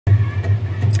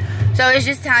So I was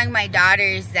just telling my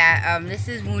daughters that this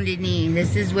is Wounded Knee.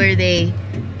 This is where they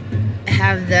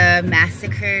have the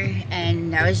massacre.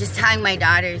 And I was just telling my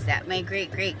daughters that my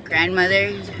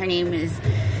great-great-grandmother, her name is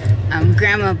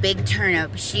Grandma Big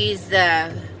Turnip. She's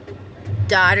the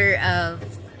daughter of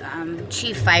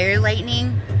Chief Fire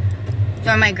Lightning.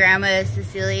 So on my grandma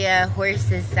Cecilia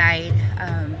Horse's side,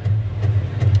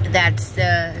 that's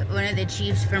one of the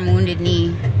chiefs from Wounded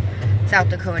Knee, South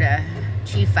Dakota,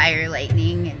 Chief Fire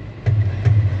Lightning. And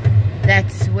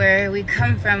that's where we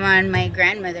come from on my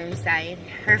grandmother's side.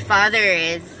 Her father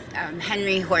is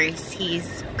Henry Horse.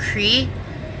 He's Cree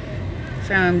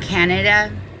from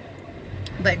Canada.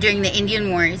 But during the Indian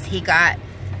Wars, they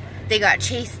got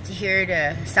chased here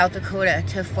to South Dakota,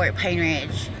 to Fort Pine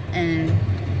Ridge. And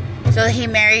so he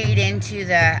married into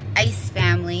the Ice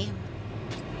family.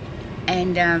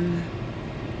 And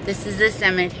this is the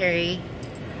cemetery.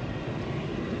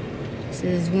 This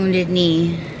is Wounded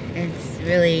Knee. It's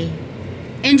really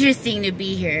interesting to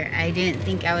be here. I didn't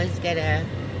think I was gonna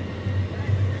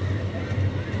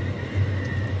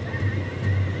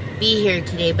be here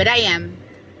today, but I am.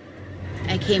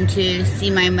 I came to see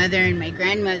my mother and my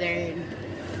grandmother, and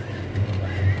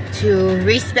to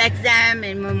respect them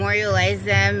and memorialize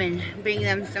them and bring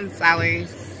them some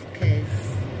flowers, because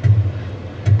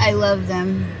I love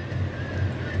them.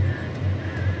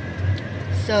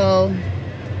 So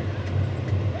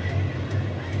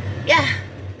yeah,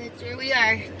 that's where we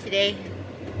are today.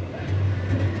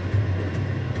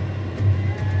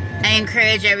 I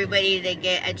encourage everybody to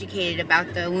get educated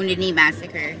about the Wounded Knee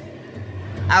Massacre.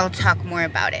 I'll talk more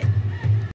about it.